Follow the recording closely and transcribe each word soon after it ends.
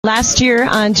Last year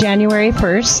on January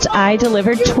 1st, I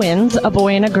delivered twins, a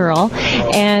boy and a girl,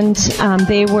 and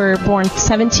they were born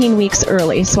 17 weeks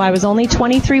early. So I was only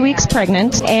 23 weeks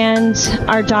pregnant, and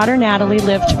our daughter Natalie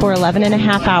lived for 11 and a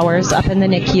half hours up in the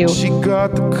NICU. She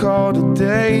got the call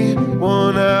today,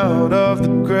 one out of the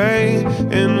gray,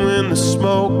 and when the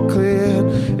smoke cleared,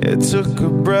 it took her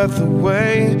breath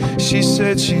away. She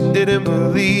said she didn't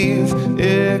believe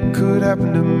it could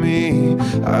happen to me.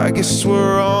 I guess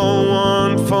we're on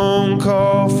one phone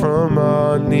call from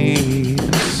our knees.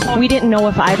 We didn't know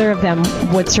if either of them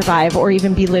would survive or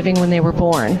even be living when they were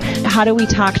born. How do we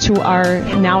talk to our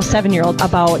now 7-year-old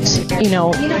about,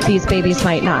 these babies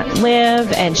might not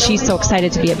live, and she's so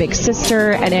excited to be a big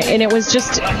sister, and it was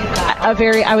just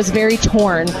I was very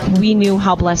torn. We knew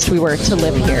how blessed we were to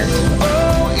live here.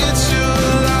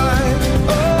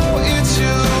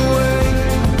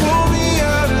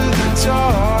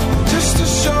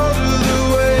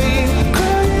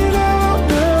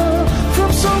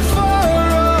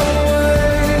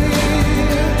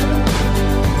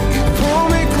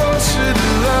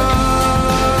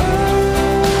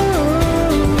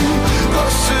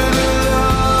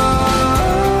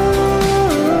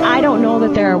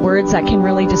 That there are words that can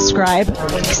really describe,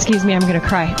 excuse me, I'm going to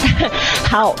cry,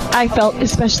 how I felt,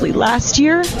 especially last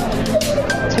year,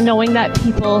 knowing that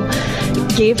people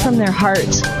gave from their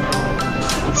heart.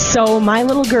 So my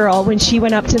little girl, when she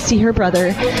went up to see her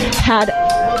brother, had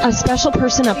a special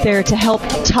person up there to help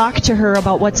talk to her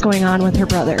about what's going on with her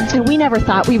brother. And we never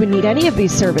thought we would need any of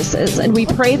these services, and we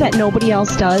pray that nobody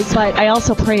else does, but I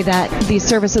also pray that these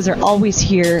services are always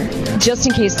here just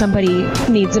in case somebody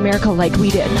needs a miracle like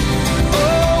we did.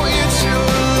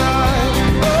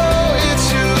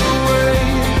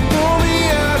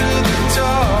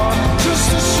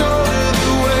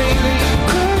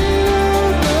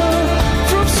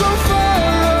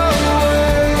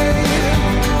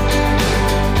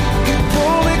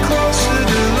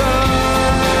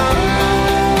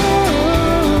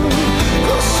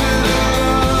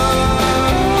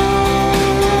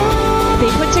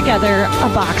 Together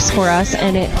a box for us,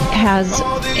 and it has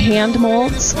hand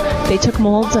molds. They took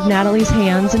molds of Natalie's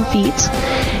hands and feet,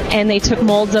 and they took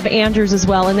molds of Andrew's as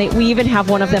well, and we even have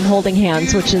one of them holding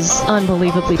hands, which is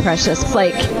unbelievably precious. It's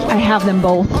like I have them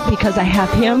both because I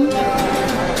have him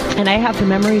and I have the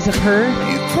memories of her.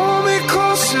 You pull me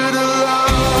closer to love.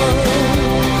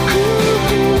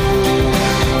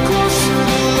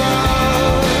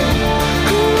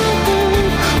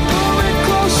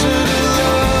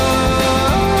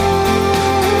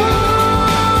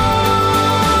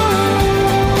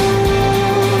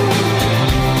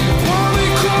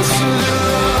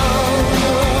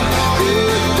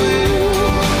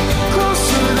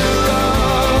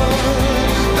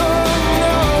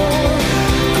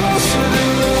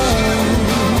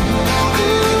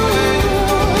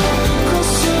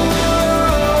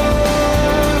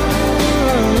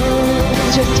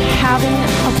 Having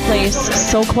a place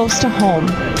so close to home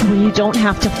where you don't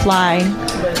have to fly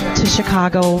to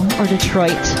Chicago or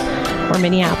Detroit or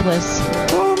Minneapolis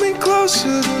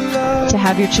to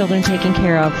have your children taken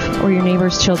care of, or your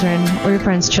neighbor's children or your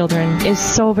friend's children, is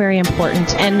so very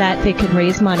important, and that they could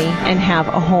raise money and have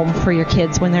a home for your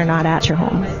kids when they're not at your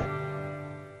home.